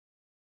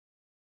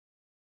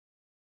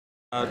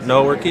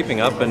No, we're keeping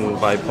up, and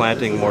by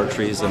planting more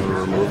trees than we're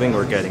removing,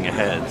 we're getting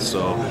ahead.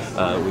 So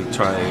we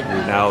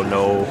now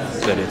know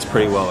that it's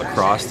pretty well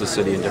across the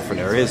city in different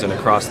areas, and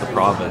across the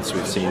province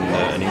we've seen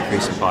an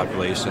increase in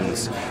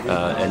populations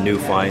and new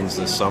finds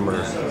this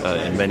summer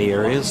in many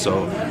areas.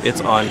 So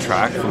it's on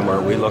track from where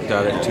we looked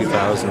at it in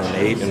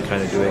 2008 and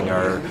kind of doing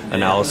our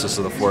analysis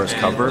of the forest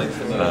cover.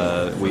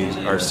 We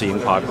are seeing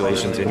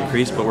populations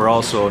increase, but we're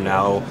also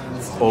now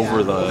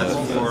over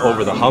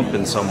the hump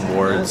in some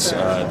wards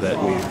that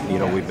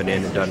we've been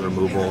in and done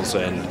removals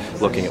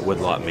and looking at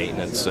woodlot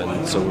maintenance,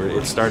 and so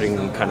it's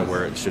starting kind of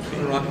where it should be.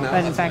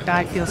 But in fact,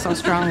 I feel so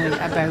strongly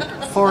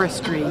about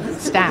forestry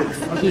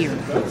staff here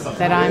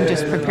that I'm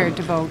just prepared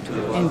to vote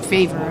in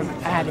favor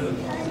of adding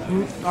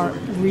or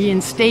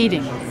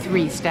reinstating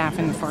 3 staff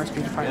in the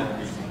forestry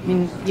department. I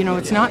mean,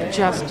 it's not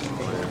just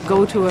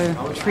go to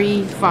a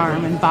tree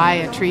farm and buy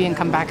a tree and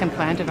come back and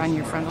plant it on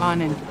your front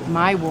lawn. In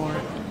my ward,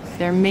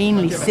 they're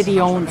mainly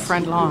city-owned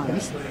front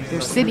lawns.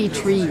 They're city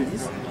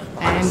trees,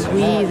 and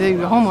we,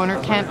 the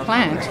homeowner, can't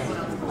plant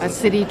a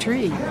city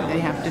tree. They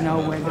have to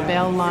know where the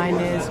bell line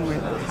is and where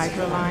the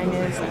hydro line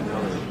is.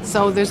 And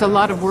so there's a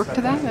lot of work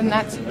to that, and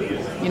that's,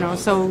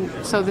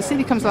 so the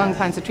city comes along and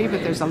plants a tree,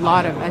 but there's a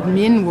lot of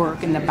admin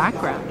work in the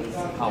background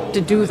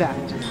to do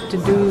that, to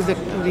do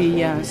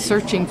the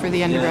searching for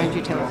the underground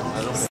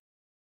utilities.